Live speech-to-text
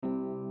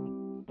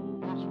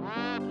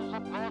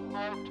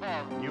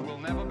You will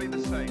never be the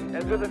same.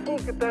 And for the full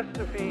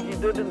catastrophe, he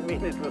didn't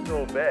mean it was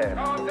all bad.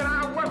 God that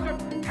I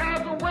worship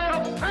has a way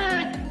of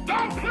saying,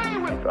 don't play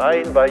with me. I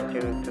invite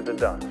you to the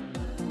dance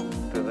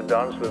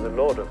with the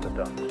Lord of the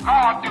dance.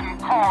 God didn't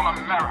call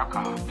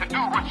America to do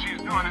what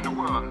she's doing in the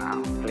world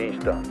now. Please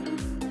dance.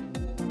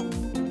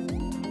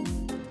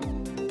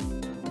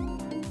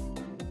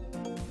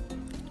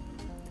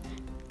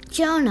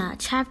 Jonah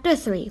chapter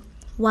 3,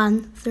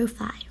 1 through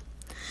 5.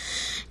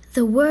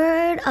 The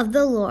word of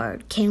the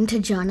Lord came to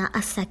Jonah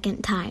a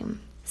second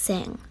time,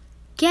 saying,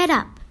 Get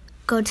up,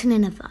 go to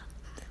Nineveh,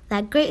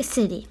 that great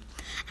city,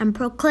 and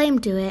proclaim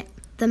to it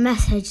the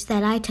message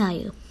that I tell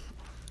you.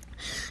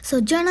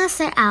 So Jonah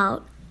set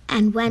out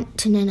and went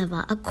to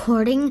Nineveh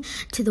according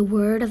to the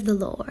word of the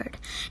Lord.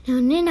 Now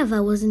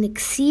Nineveh was an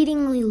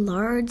exceedingly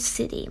large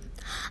city,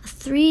 a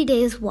 3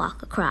 days'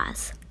 walk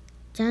across.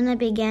 Jonah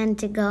began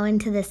to go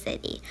into the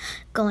city,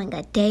 going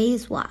a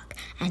day's walk,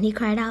 and he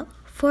cried out,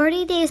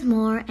 40 days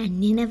more, and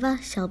Nineveh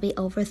shall be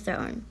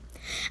overthrown.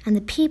 And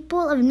the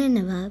people of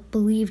Nineveh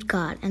believed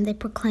God, and they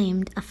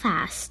proclaimed a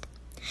fast.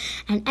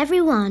 And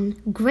every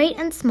one, great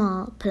and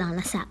small, put on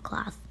a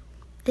sackcloth.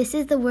 This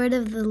is the word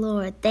of the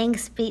Lord.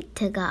 Thanks be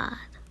to God.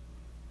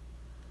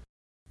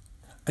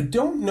 I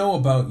don't know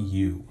about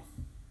you,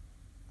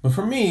 but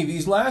for me,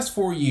 these last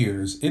 4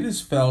 years, it has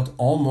felt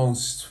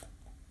almost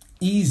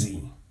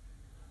easy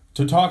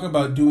to talk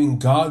about doing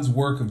God's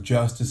work of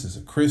justice as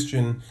a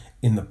Christian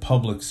in the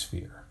public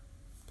sphere.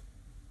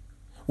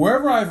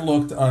 Wherever I've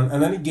looked on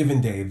any given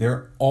day,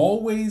 there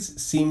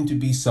always seemed to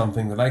be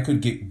something that I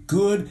could get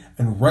good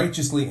and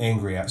righteously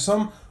angry at,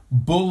 some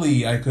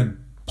bully I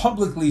could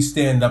publicly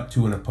stand up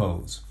to and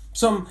oppose,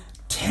 some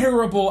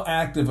terrible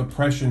act of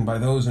oppression by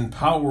those in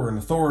power and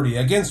authority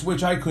against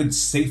which I could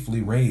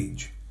safely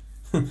rage.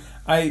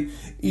 I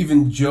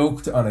even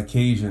joked on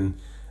occasion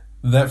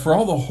that for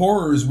all the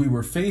horrors we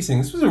were facing,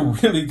 this was a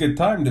really good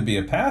time to be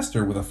a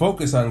pastor with a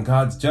focus on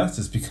God's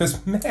justice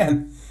because,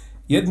 man,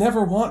 you'd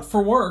never want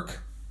for work.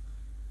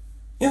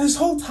 And this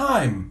whole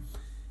time,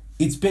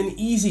 it's been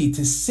easy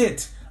to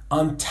sit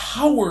on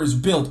towers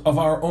built of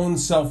our own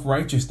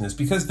self-righteousness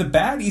because the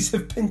baddies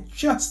have been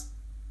just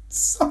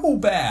so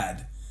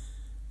bad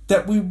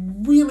that we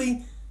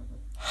really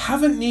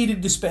haven't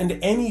needed to spend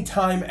any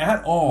time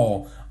at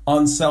all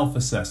on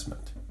self-assessment.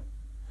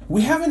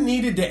 We haven't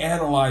needed to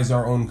analyze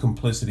our own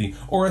complicity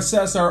or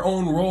assess our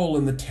own role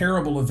in the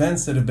terrible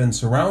events that have been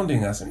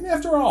surrounding us. I mean,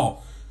 after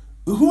all,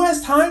 who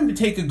has time to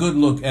take a good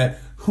look at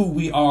who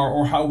we are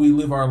or how we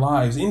live our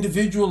lives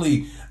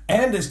individually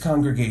and as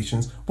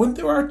congregations when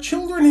there are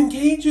children in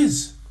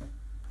cages?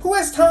 Who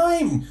has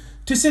time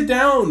to sit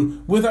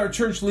down with our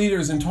church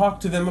leaders and talk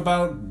to them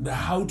about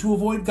how to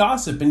avoid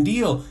gossip and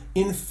deal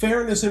in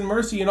fairness and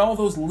mercy and all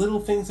those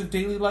little things of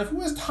daily life? Who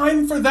has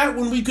time for that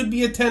when we could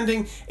be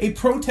attending a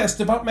protest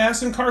about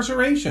mass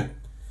incarceration?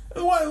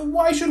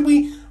 Why should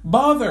we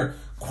bother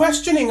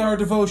questioning our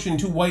devotion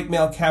to white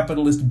male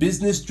capitalist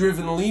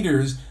business-driven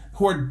leaders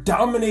who are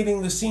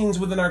dominating the scenes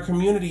within our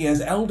community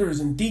as elders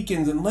and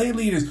deacons and lay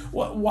leaders?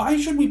 Why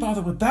should we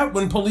bother with that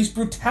when police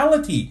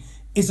brutality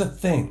is a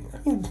thing?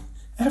 I mean,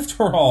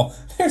 after all,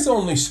 there's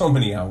only so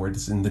many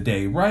hours in the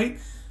day, right?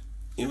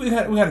 We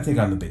got to take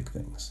on the big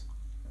things.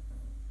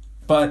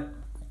 But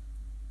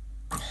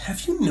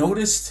have you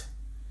noticed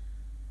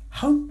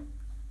how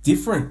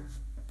different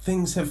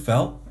things have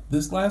felt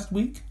this last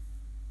week?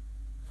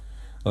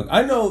 Look,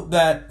 I know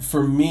that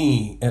for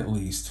me, at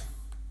least,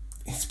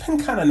 it's been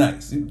kind of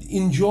nice,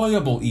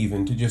 enjoyable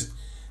even, to just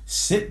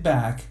sit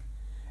back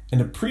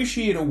and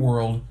appreciate a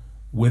world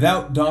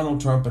without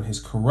Donald Trump and his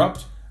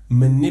corrupt,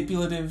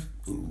 manipulative,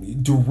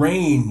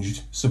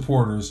 deranged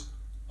supporters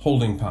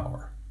holding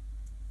power.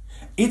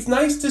 It's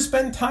nice to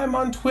spend time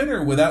on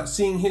Twitter without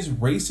seeing his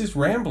racist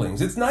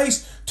ramblings. It's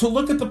nice to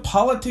look at the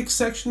politics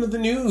section of the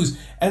news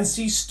and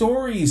see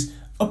stories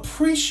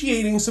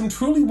appreciating some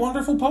truly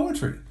wonderful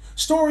poetry.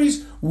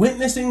 Stories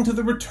witnessing to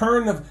the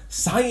return of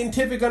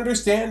scientific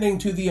understanding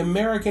to the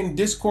American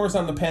discourse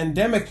on the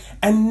pandemic,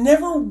 and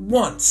never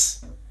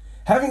once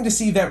having to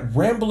see that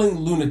rambling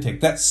lunatic,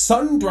 that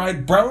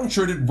sun-dried,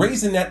 brown-shirted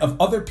raisinette of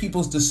other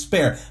people's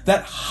despair,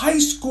 that high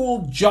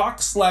school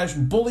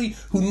jock/bully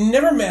who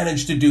never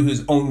managed to do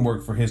his own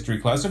work for history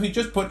class, so he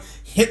just put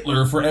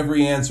Hitler for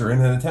every answer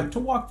in an attempt to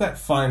walk that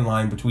fine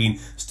line between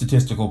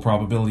statistical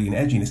probability and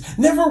edginess.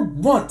 Never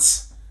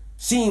once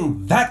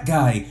seeing that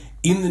guy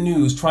in the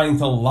news trying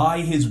to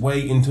lie his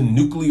way into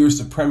nuclear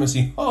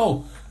supremacy.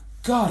 Oh,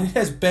 God, it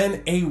has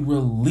been a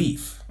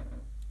relief.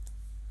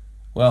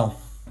 Well,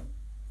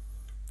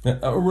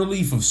 a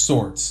relief of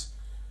sorts,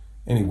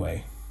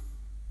 anyway.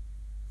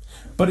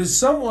 But as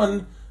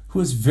someone who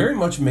has very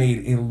much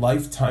made a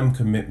lifetime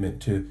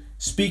commitment to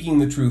speaking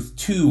the truth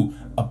to,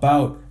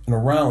 about, and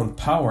around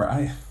power,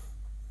 I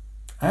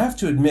have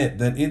to admit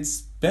that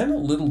it's been a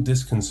little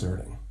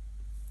disconcerting.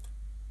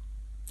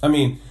 I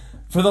mean,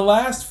 for the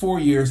last 4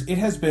 years, it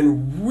has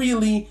been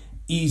really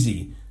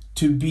easy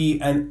to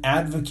be an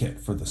advocate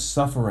for the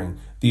suffering,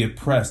 the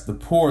oppressed, the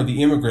poor,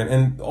 the immigrant,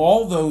 and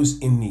all those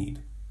in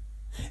need.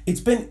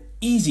 It's been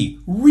easy,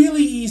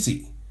 really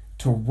easy,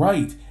 to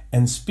write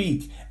and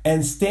speak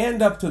and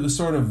stand up to the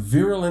sort of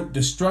virulent,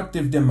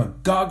 destructive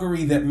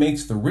demagoguery that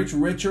makes the rich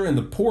richer and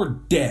the poor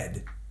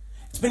dead.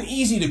 It's been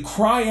easy to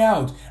cry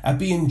out at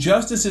the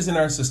injustices in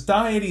our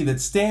society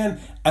that stand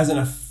as an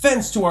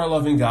offense to our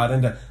loving God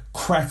and to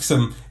crack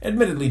some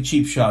admittedly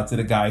cheap shots at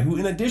a guy who,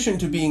 in addition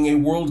to being a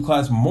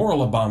world-class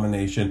moral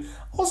abomination,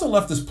 also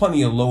left us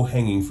plenty of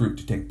low-hanging fruit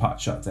to take pot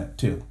shots at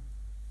too.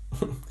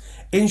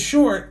 In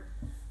short,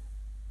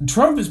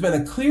 Trump has been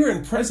a clear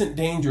and present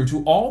danger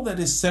to all that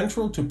is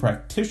central to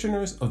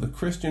practitioners of the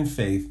Christian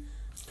faith.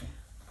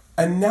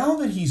 And now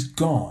that he's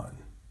gone,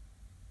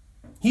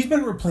 he's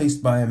been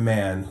replaced by a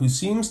man who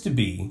seems to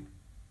be,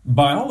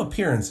 by all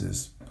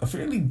appearances, a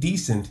fairly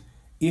decent,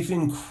 if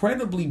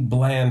incredibly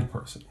bland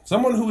person.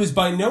 Someone who is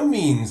by no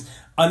means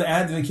an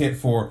advocate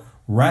for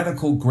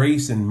radical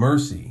grace and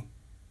mercy,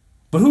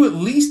 but who at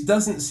least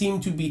doesn't seem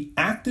to be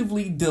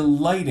actively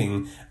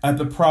delighting at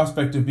the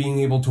prospect of being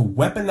able to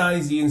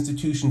weaponize the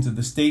institutions of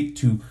the state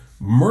to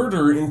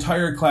murder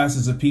entire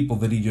classes of people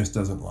that he just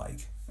doesn't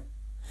like.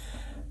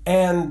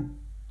 And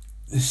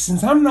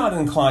since I'm not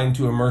inclined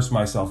to immerse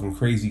myself in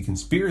crazy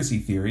conspiracy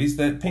theories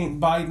that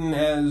paint Biden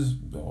as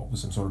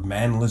some sort of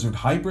man-lizard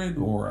hybrid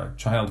or a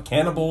child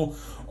cannibal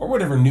or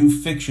whatever new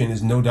fiction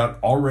is no doubt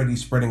already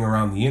spreading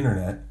around the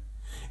internet,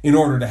 in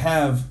order to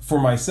have, for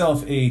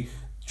myself, a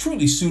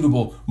truly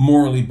suitable,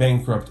 morally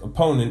bankrupt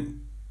opponent,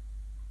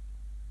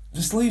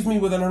 this leaves me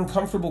with an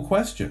uncomfortable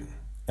question.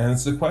 And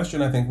it's the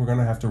question I think we're going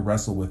to have to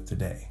wrestle with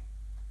today.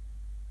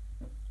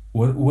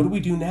 What do we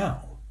do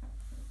now?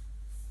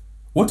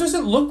 What does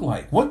it look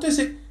like? What does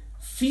it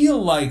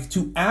feel like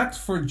to act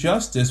for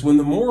justice when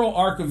the moral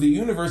arc of the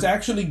universe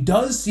actually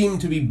does seem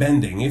to be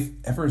bending, if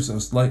ever so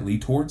slightly,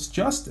 towards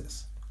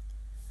justice?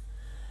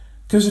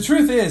 Because the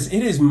truth is,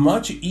 it is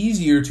much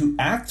easier to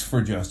act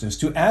for justice,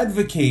 to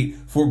advocate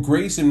for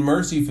grace and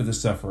mercy for the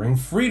suffering,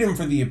 freedom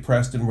for the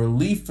oppressed, and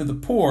relief for the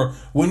poor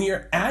when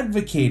you're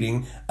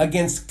advocating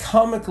against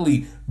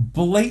comically,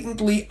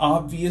 blatantly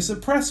obvious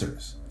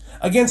oppressors,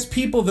 against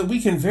people that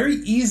we can very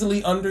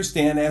easily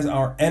understand as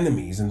our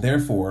enemies and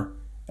therefore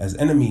as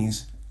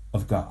enemies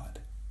of God.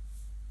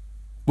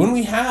 When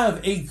we have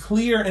a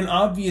clear and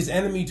obvious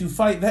enemy to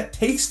fight, that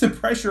takes the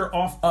pressure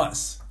off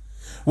us.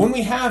 When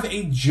we have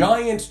a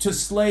giant to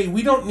slay,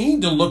 we don't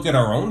need to look at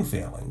our own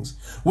failings.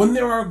 When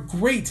there are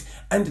great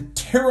and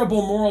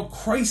terrible moral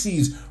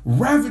crises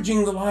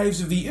ravaging the lives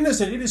of the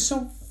innocent, it is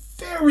so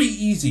very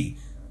easy,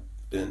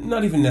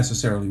 not even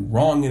necessarily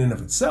wrong in and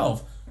of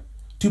itself,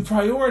 to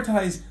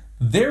prioritize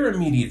their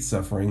immediate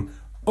suffering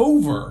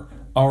over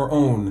our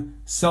own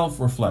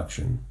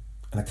self-reflection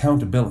and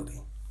accountability.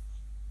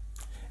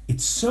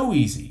 It's so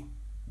easy,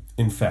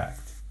 in fact,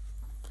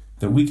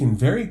 that we can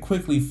very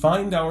quickly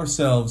find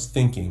ourselves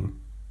thinking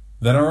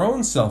that our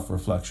own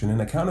self-reflection and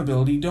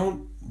accountability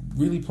don't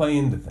really play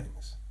into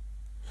things.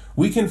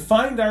 We can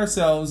find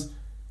ourselves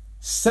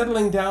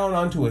settling down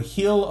onto a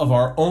hill of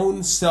our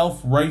own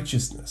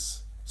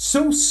self-righteousness,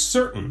 so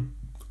certain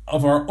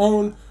of our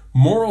own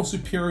moral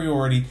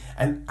superiority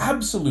and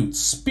absolute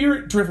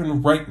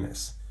spirit-driven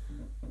rightness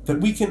that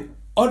we can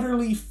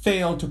utterly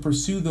fail to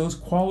pursue those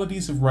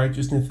qualities of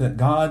righteousness that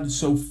God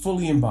so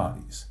fully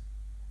embodies,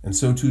 and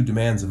so too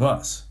demands of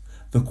us,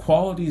 the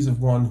qualities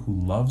of one who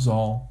loves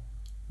all,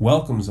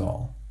 welcomes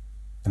all,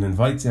 and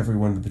invites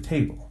everyone to the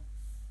table.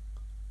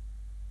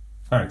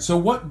 All right, so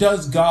what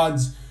does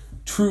God's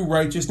true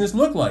righteousness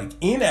look like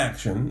in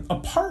action,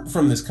 apart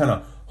from this kind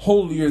of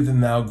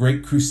holier-than-thou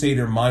great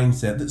crusader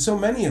mindset that so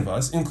many of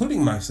us,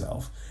 including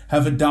myself,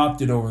 have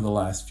adopted over the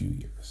last few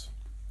years?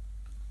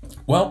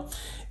 Well,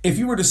 if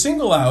you were to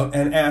single out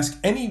and ask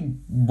any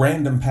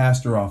random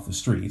pastor off the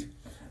street,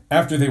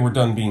 after they were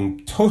done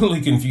being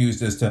totally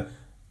confused as to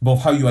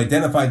both how you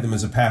identified them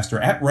as a pastor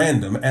at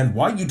random and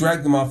why you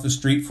dragged them off the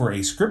street for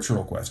a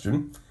scriptural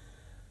question,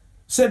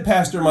 said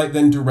pastor might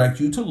then direct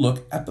you to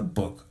look at the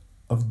book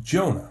of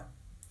Jonah.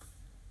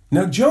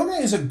 Now, Jonah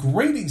is a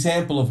great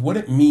example of what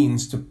it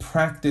means to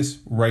practice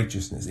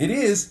righteousness. It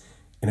is,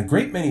 in a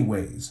great many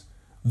ways,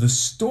 the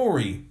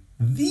story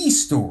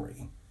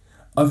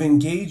of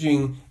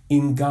engaging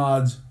in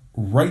God's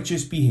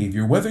righteous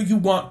behavior, whether you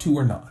want to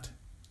or not.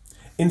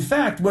 In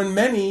fact, when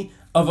many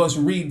of us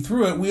read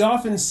through it, we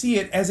often see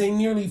it as a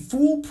nearly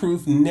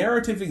foolproof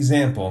narrative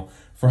example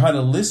for how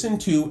to listen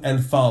to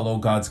and follow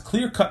God's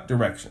clear-cut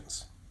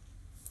directions.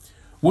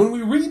 When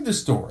we read the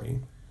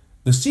story,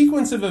 the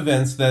sequence of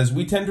events, as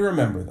we tend to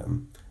remember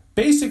them,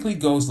 basically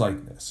goes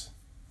like this.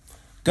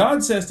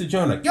 God says to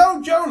Jonah,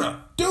 "Yo,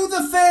 Jonah, do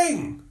the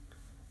thing!"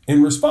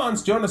 In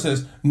response, Jonah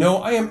says, "No,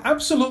 I am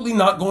absolutely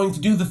not going to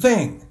do the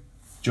thing."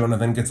 Jonah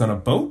then gets on a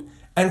boat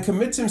and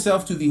commits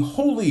himself to the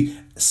holy,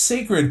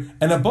 sacred,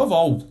 and above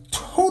all,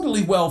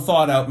 totally well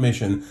thought out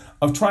mission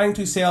of trying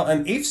to sail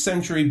an 8th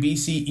century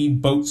BCE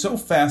boat so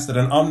fast that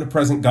an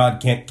omnipresent God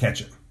can't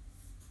catch him.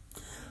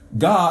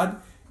 God,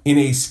 in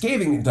a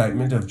scathing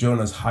indictment of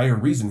Jonah's higher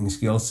reasoning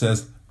skills,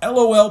 says,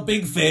 "LOL,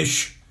 big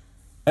fish."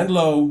 And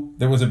lo,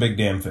 there was a big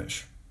damn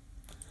fish.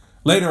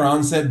 Later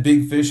on, said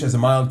big fish has a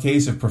mild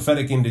case of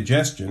prophetic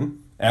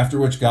indigestion, after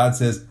which God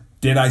says,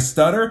 "Did I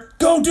stutter?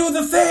 Go do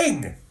the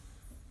thing!"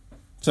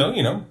 So,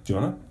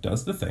 Jonah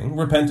does the thing.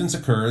 Repentance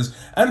occurs,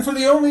 and for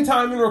the only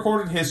time in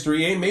recorded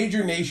history, a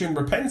major nation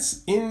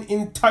repents in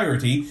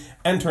entirety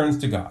and turns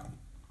to God.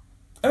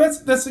 And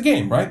that's the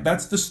game, right?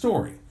 That's the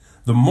story.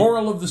 The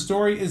moral of the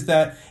story is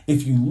that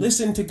if you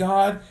listen to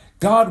God,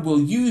 God will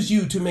use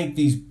you to make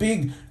these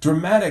big,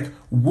 dramatic,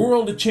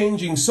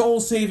 world-changing,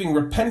 soul-saving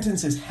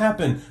repentances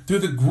happen through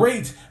the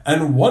great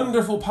and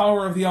wonderful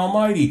power of the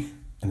Almighty.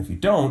 And if you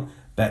don't,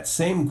 that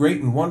same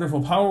great and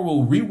wonderful power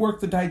will rework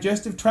the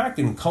digestive tract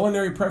and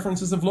culinary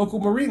preferences of local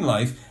marine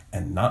life,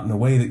 and not in a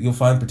way that you'll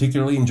find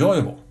particularly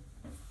enjoyable.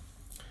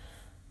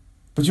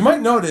 But you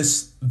might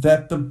notice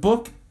that the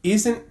book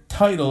isn't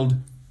titled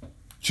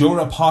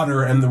Jonah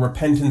Potter and the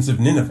Repentance of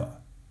Nineveh.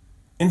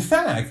 In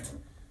fact,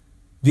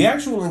 the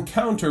actual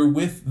encounter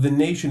with the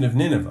nation of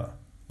Nineveh,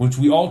 which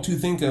we all too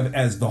think of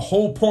as the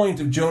whole point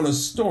of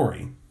Jonah's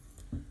story,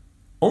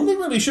 only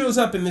really shows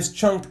up in this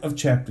chunk of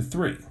chapter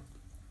 3.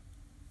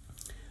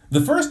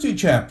 The first 2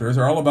 chapters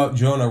are all about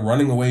Jonah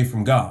running away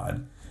from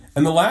God,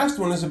 and the last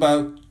one is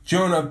about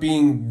Jonah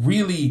being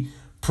really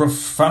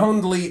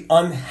profoundly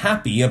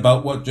unhappy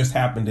about what just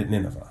happened at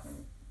Nineveh.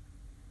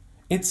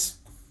 It's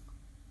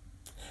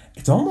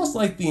almost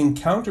like the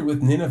encounter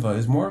with Nineveh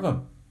is more of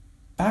a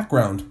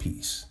background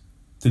piece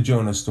to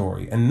Jonah's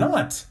story, and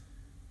not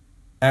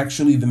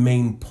actually the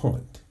main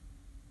point.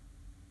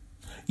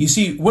 You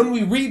see, when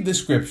we read the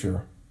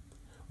scripture,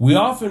 we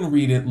often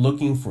read it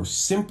looking for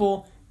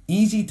simple,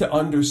 easy to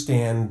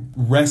understand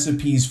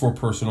recipes for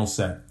personal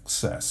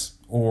success,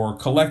 or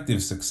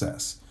collective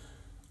success,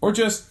 or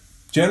just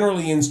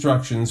generally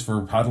instructions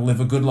for how to live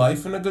a good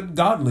life and a good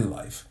godly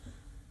life.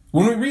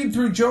 When we read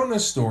through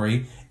Jonah's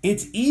story,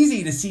 it's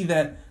easy to see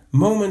that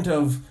moment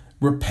of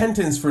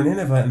repentance for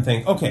Nineveh and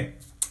think, okay,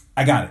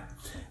 I got it.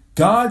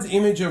 God's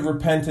image of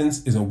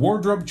repentance is a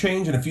wardrobe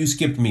change and a few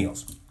skipped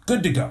meals.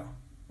 Good to go.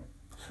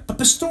 But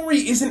the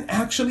story isn't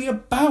actually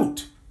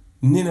about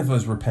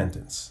Nineveh's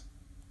repentance.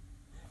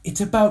 It's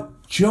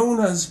about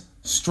Jonah's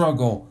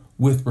struggle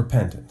with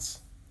repentance.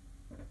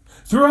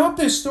 Throughout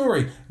this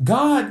story,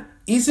 God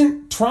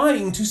isn't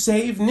trying to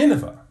save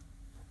Nineveh.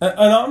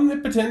 An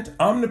omnipotent,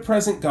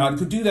 omnipresent God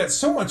could do that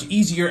so much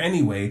easier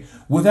anyway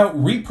without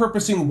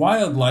repurposing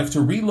wildlife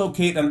to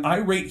relocate an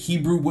irate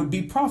Hebrew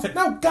would-be prophet.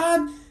 Now,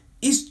 God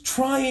is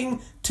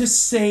trying to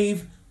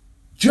save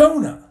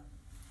Jonah.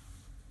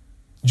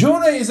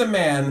 Jonah is a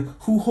man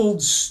who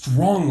holds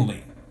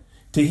strongly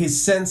to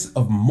his sense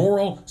of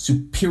moral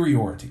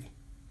superiority.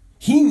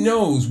 He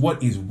knows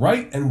what is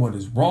right and what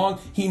is wrong.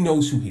 He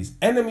knows who his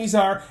enemies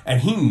are,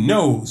 and he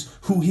knows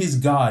who his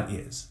God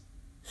is.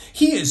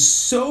 He is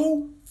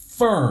so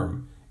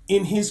firm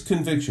in his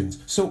convictions,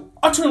 so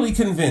utterly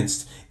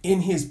convinced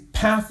in his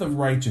path of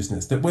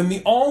righteousness, that when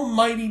the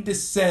Almighty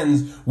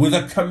descends with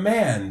a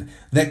command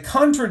that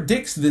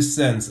contradicts this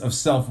sense of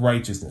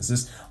self-righteousness,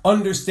 this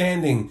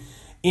understanding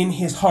in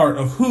his heart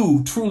of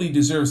who truly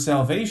deserves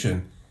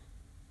salvation,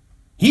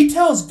 he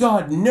tells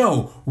God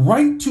no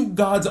right to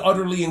God's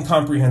utterly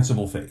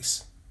incomprehensible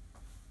face.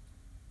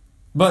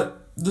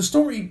 But the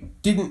story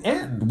didn't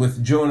end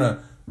with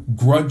Jonah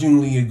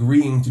grudgingly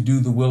agreeing to do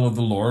the will of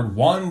the Lord,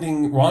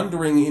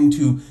 wandering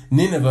into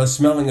Nineveh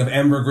smelling of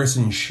ambergris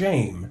and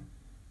shame.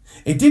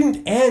 It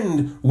didn't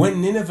end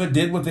when Nineveh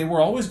did what they were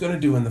always going to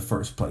do in the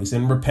first place,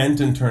 and repent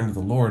and turn to the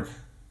Lord.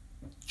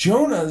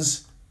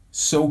 Jonah's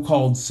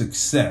so-called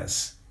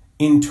success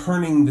in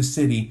turning the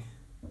city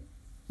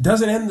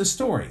doesn't end the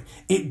story.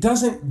 It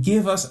doesn't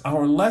give us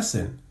our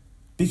lesson,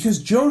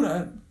 because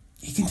Jonah,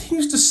 he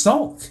continues to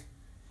sulk.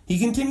 He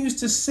continues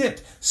to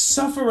sit,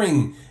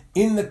 suffering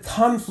in the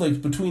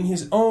conflict between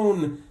his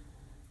own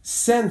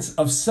sense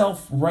of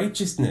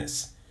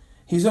self-righteousness,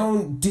 his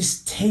own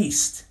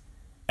distaste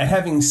at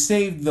having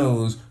saved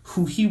those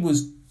who he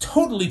was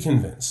totally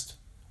convinced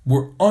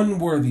were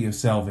unworthy of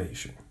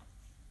salvation.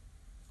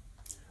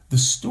 The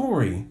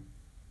story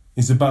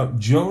is about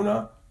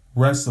Jonah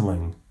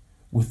wrestling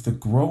with the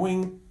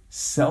growing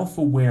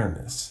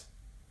self-awareness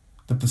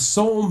that the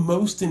soul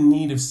most in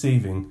need of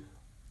saving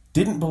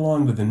didn't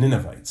belong to the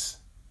Ninevites.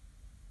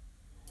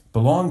 It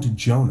belonged to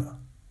Jonah.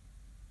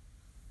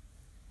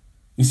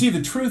 You see,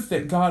 the truth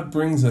that God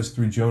brings us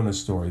through Jonah's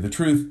story, the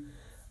truth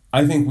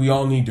I think we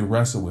all need to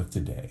wrestle with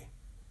today,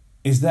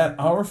 is that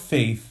our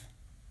faith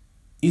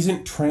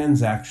isn't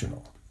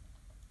transactional.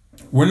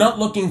 We're not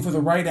looking for the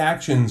right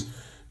actions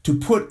to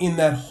put in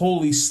that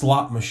holy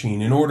slot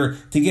machine in order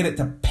to get it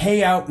to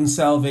pay out in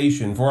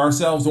salvation for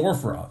ourselves or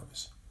for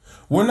others.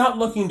 We're not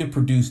looking to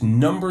produce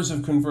numbers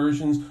of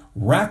conversions,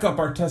 rack up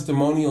our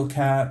testimonial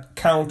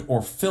count,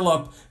 or fill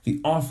up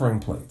the offering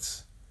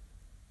plates.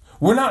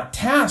 We're not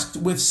tasked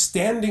with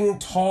standing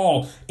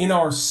tall in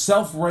our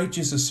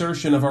self-righteous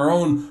assertion of our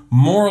own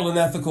moral and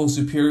ethical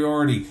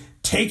superiority,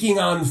 taking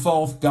on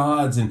false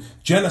gods and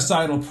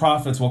genocidal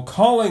prophets while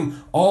calling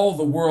all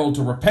the world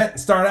to repent and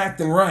start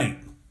acting right.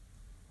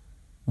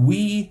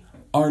 We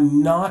are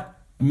not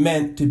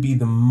meant to be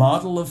the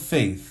model of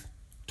faith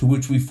to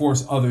which we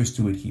force others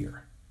to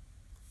adhere.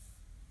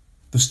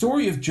 The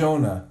story of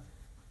Jonah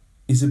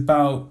is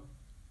about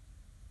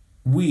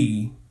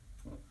we,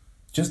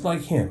 just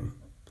like him,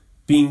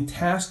 being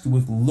tasked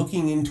with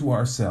looking into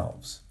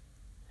ourselves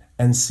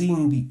and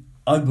seeing the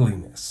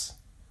ugliness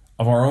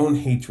of our own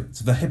hatreds,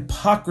 the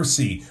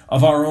hypocrisy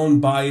of our own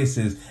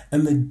biases,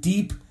 and the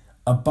deep,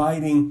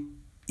 abiding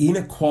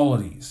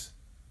inequalities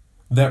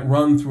that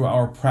run through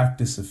our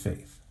practice of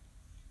faith.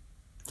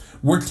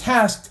 We're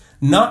tasked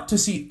not to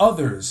see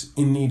others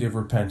in need of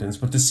repentance,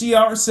 but to see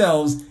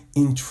ourselves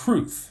in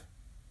truth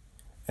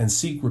and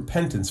seek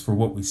repentance for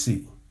what we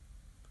see.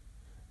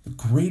 The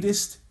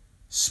greatest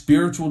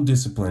spiritual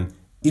discipline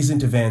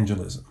isn't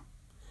evangelism.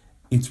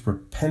 It's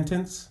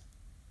repentance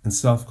and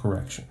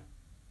self-correction.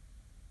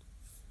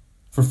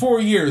 For 4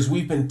 years,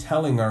 we've been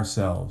telling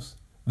ourselves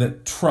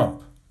that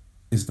Trump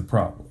is the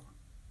problem.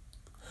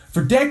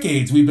 For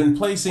decades, we've been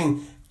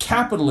placing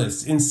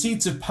capitalists in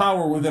seats of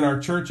power within our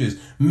churches,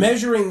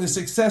 measuring the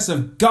success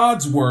of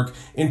God's work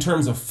in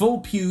terms of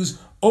full pews,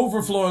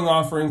 overflowing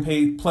offering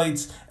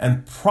plates,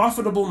 and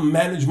profitable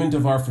management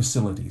of our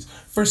facilities.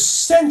 For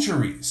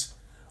centuries,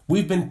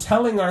 we've been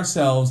telling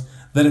ourselves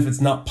that if it's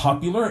not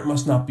popular, it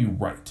must not be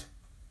right.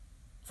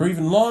 For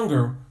even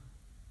longer,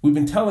 we've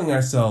been telling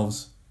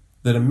ourselves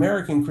that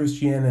American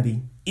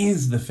Christianity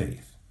is the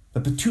faith,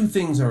 that the two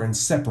things are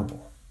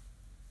inseparable.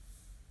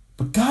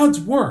 But God's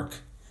work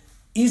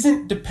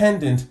isn't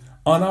dependent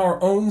on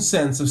our own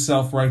sense of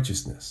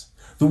self-righteousness.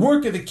 The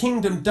work of the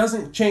kingdom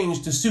doesn't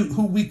change to suit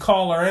who we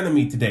call our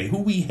enemy today, who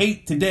we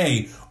hate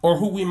today, or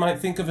who we might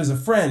think of as a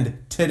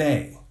friend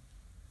today.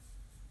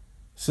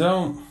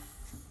 So,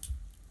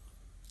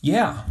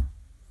 yeah,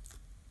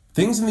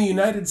 things in the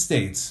United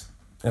States,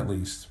 at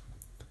least,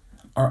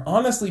 are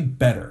honestly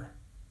better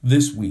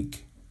this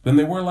week than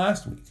they were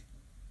last week.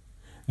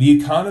 The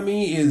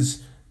economy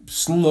is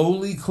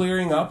slowly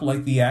clearing up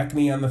like the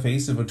acne on the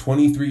face of a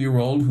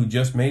 23-year-old who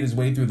just made his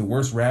way through the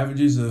worst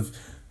ravages of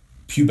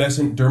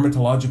pubescent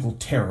dermatological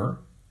terror.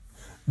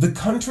 The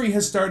country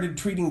has started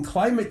treating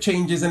climate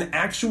change as an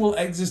actual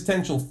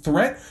existential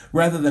threat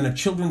rather than a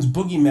children's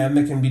boogeyman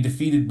that can be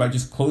defeated by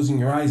just closing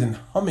your eyes and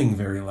humming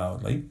very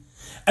loudly.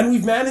 And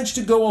we've managed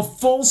to go a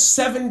full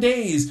 7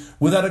 days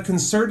without a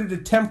concerted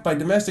attempt by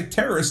domestic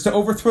terrorists to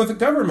overthrow the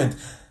government.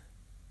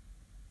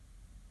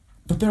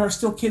 But there are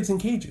still kids in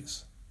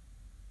cages.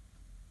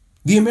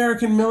 The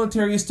American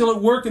military is still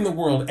at work in the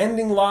world,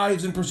 ending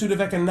lives in pursuit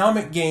of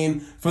economic gain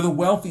for the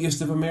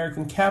wealthiest of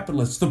American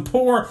capitalists. The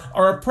poor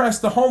are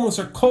oppressed, the homeless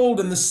are cold,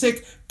 and the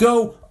sick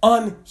go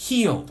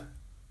unhealed.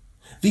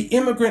 The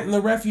immigrant and the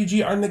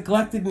refugee are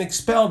neglected and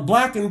expelled.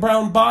 Black and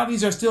brown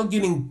bodies are still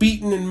getting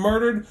beaten and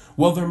murdered,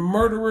 while their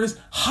murderers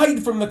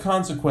hide from the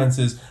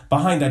consequences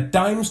behind a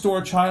dime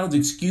store child's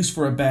excuse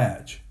for a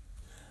badge.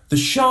 The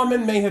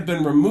shaman may have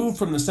been removed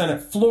from the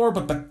Senate floor,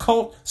 but the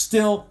cult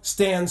still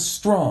stands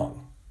strong.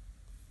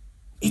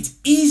 It's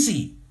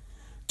easy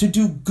to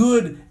do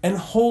good and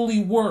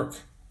holy work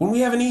when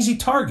we have an easy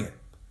target,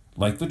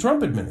 like the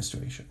Trump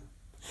administration.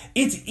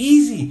 It's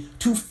easy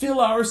to fill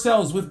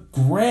ourselves with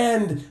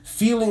grand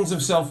feelings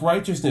of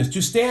self-righteousness,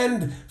 to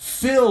stand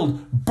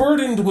filled,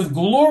 burdened with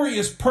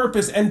glorious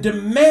purpose, and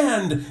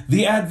demand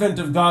the advent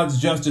of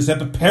God's justice at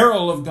the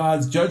peril of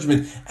God's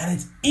judgment. And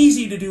it's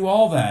easy to do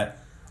all that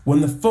when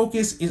the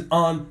focus is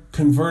on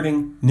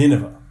converting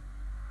Nineveh,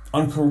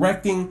 on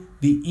correcting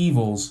the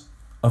evils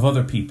of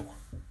other people.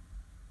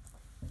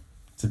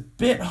 It's a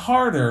bit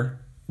harder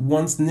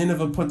once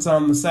Nineveh puts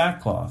on the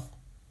sackcloth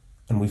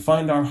and we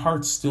find our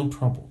hearts still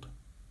troubled,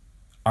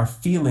 our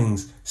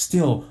feelings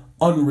still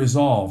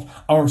unresolved,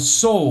 our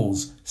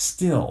souls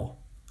still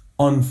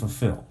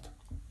unfulfilled.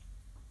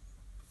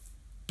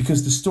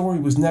 Because the story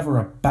was never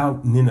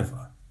about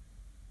Nineveh,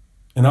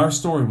 and our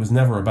story was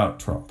never about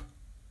Trump.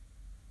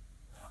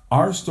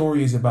 Our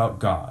story is about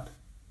God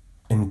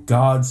and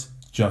God's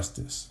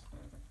justice.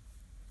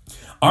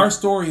 Our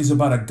story is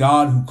about a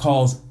God who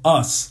calls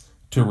us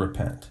to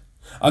repent.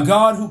 A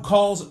God who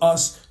calls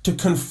us to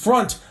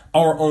confront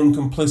our own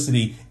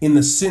complicity in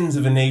the sins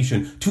of a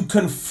nation, to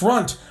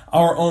confront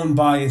our own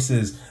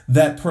biases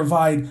that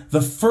provide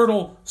the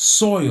fertile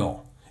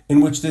soil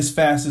in which this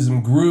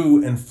fascism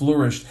grew and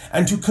flourished,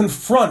 and to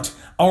confront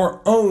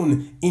our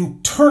own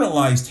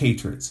internalized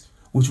hatreds,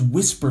 which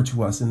whisper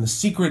to us in the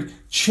secret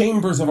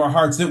chambers of our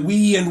hearts that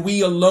we and we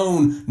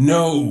alone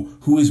know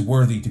who is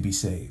worthy to be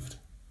saved.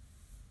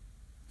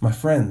 My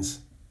friends,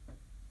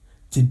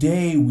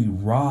 today we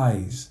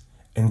rise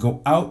and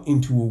go out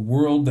into a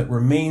world that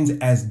remains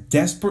as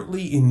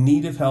desperately in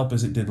need of help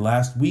as it did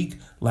last week,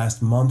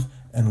 last month,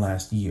 and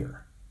last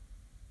year.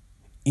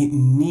 It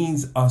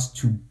needs us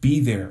to be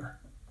there,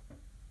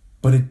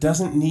 but it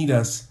doesn't need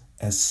us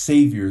as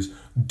saviors,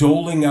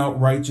 doling out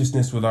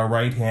righteousness with our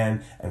right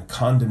hand and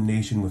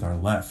condemnation with our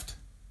left.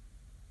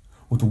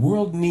 What the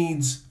world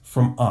needs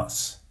from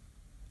us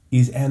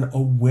is an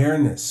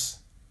awareness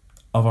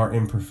of our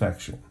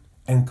imperfection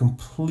and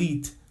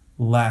complete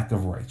lack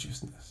of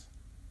righteousness.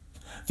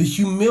 The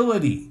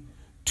humility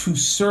to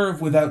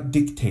serve without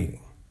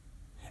dictating,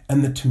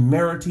 and the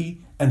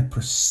temerity and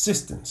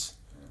persistence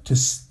to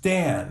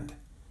stand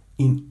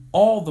in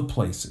all the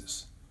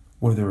places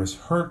where there is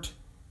hurt,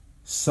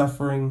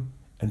 suffering,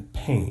 and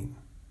pain,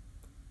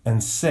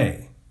 and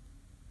say,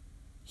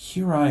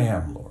 "Here I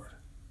am, Lord.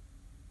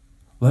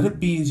 Let it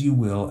be as you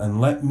will, and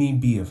let me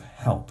be of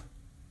help,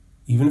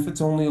 even if it's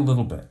only a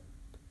little bit.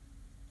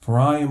 For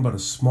I am but a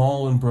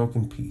small and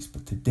broken piece,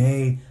 but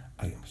today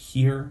I am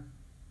here,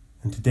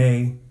 and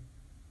today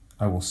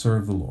I will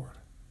serve the Lord."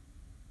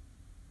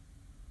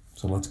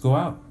 So let's go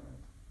out,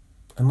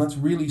 and let's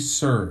really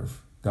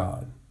serve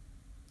God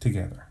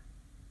together.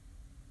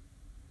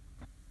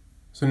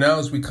 So now,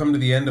 as we come to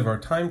the end of our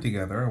time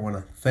together, I want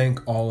to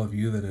thank all of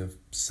you that have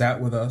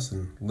sat with us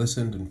and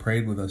listened and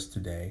prayed with us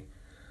today.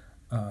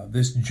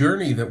 This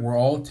journey that we're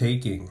all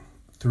taking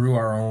through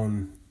our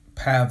own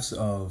paths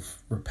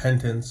of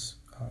repentance,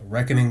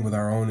 reckoning with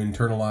our own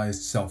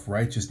internalized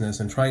self-righteousness,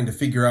 and trying to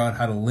figure out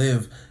how to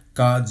live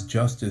God's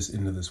justice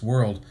into this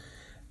world,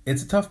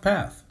 it's a tough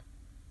path.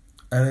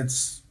 And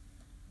it's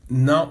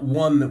not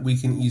one that we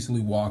can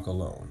easily walk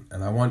alone.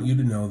 And I want you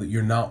to know that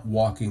you're not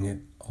walking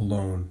it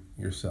alone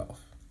yourself.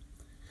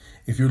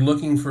 If you're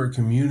looking for a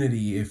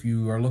community, if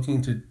you are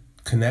looking to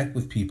connect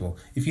with people,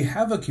 if you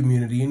have a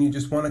community and you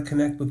just want to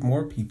connect with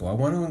more people, I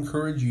want to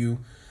encourage you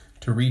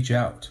to reach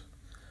out.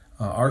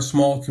 Our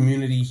small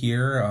community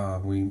here,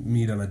 we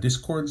meet on a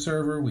Discord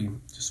server, we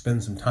just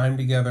spend some time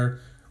together.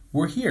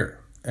 We're here,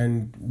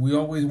 and we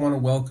always want to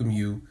welcome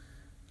you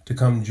to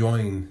come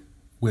join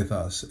with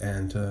us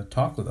and to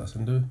talk with us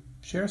and to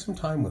share some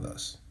time with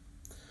us.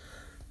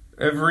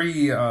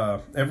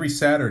 Every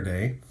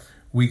Saturday,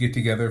 we get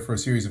together for a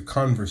series of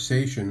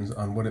conversations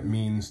on what it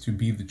means to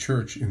be the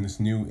church in this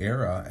new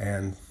era.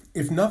 And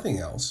if nothing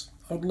else,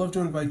 I would love to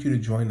invite you to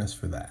join us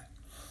for that.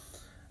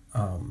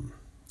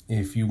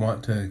 If you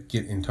want to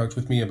get in touch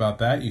with me about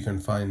that, you can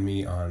find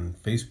me on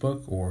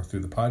Facebook or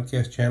through the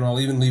podcast channel. I'll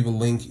even leave a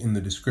link in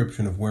the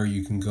description of where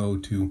you can go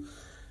to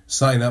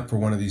sign up for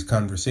one of these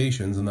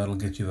conversations, and that'll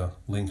get you the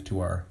link to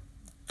our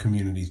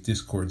community's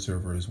Discord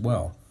server as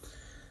well.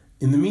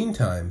 In the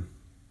meantime,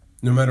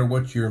 no matter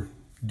what you're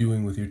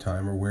doing with your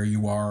time or where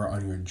you are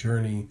on your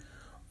journey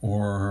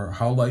or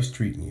how life's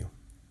treating you,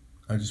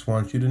 I just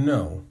want you to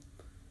know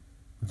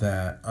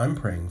that I'm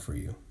praying for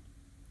you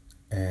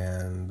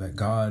and that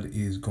God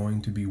is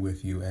going to be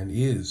with you and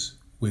is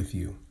with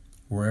you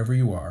wherever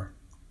you are,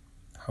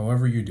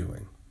 however you're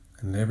doing,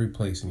 and in every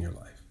place in your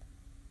life.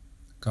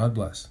 God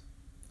bless,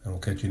 and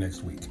we'll catch you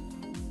next week.